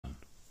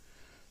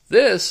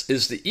This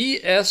is the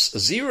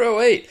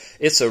ES08.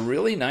 It's a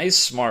really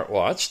nice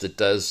smartwatch that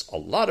does a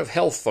lot of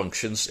health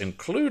functions,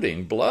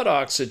 including blood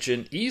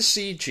oxygen,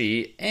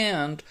 ECG,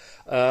 and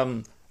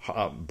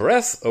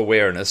breath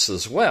awareness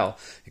as well.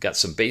 You've got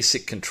some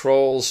basic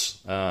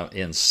controls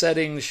in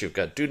settings. You've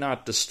got do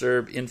not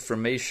disturb,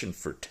 information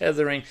for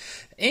tethering,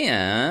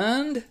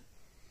 and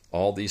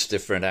all these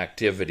different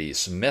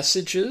activities.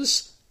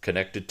 Messages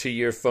connected to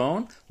your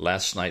phone,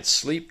 last night's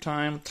sleep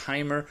time,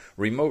 timer,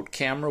 remote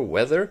camera,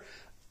 weather,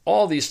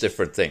 all these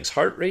different things.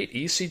 Heart rate,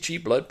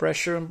 ECG, blood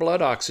pressure, and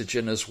blood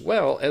oxygen, as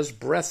well as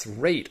breath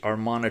rate, are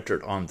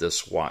monitored on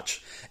this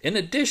watch. In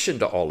addition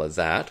to all of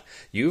that,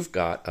 you've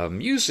got a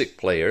music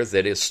player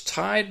that is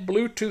tied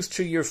Bluetooth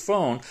to your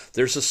phone.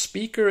 There's a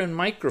speaker and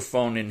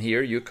microphone in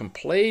here. You can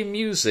play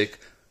music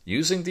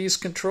using these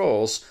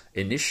controls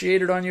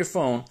initiated on your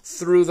phone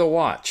through the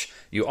watch.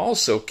 You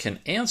also can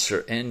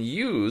answer and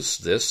use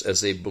this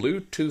as a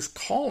Bluetooth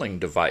calling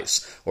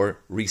device or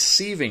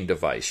receiving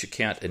device. You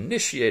can't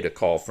initiate a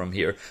call from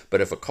here,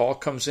 but if a call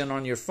comes in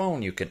on your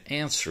phone, you can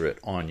answer it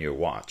on your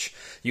watch.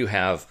 You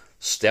have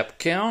step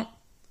count,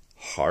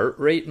 heart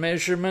rate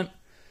measurement.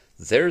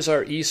 There's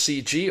our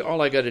ECG.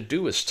 All I got to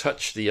do is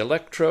touch the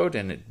electrode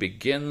and it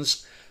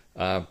begins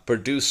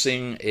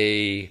producing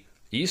a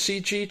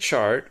ECG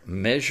chart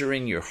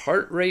measuring your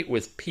heart rate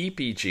with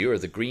PPG, or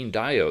the green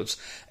diodes,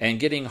 and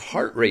getting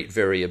heart rate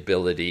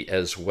variability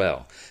as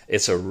well.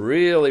 It's a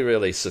really,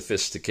 really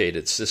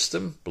sophisticated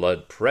system.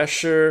 Blood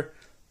pressure,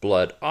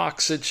 blood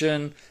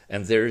oxygen,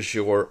 and there's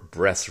your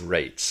breath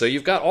rate. So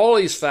you've got all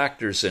these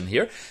factors in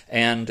here,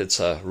 and it's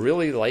a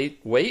really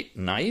lightweight,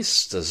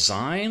 nice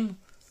design,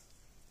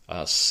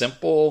 a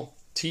simple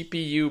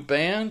TPU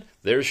band.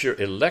 There's your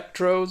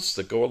electrodes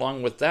that go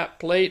along with that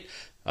plate,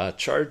 a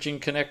charging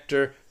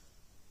connector,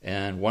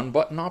 and one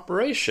button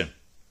operation.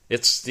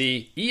 It's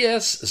the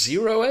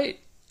ES08.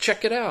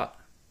 Check it out.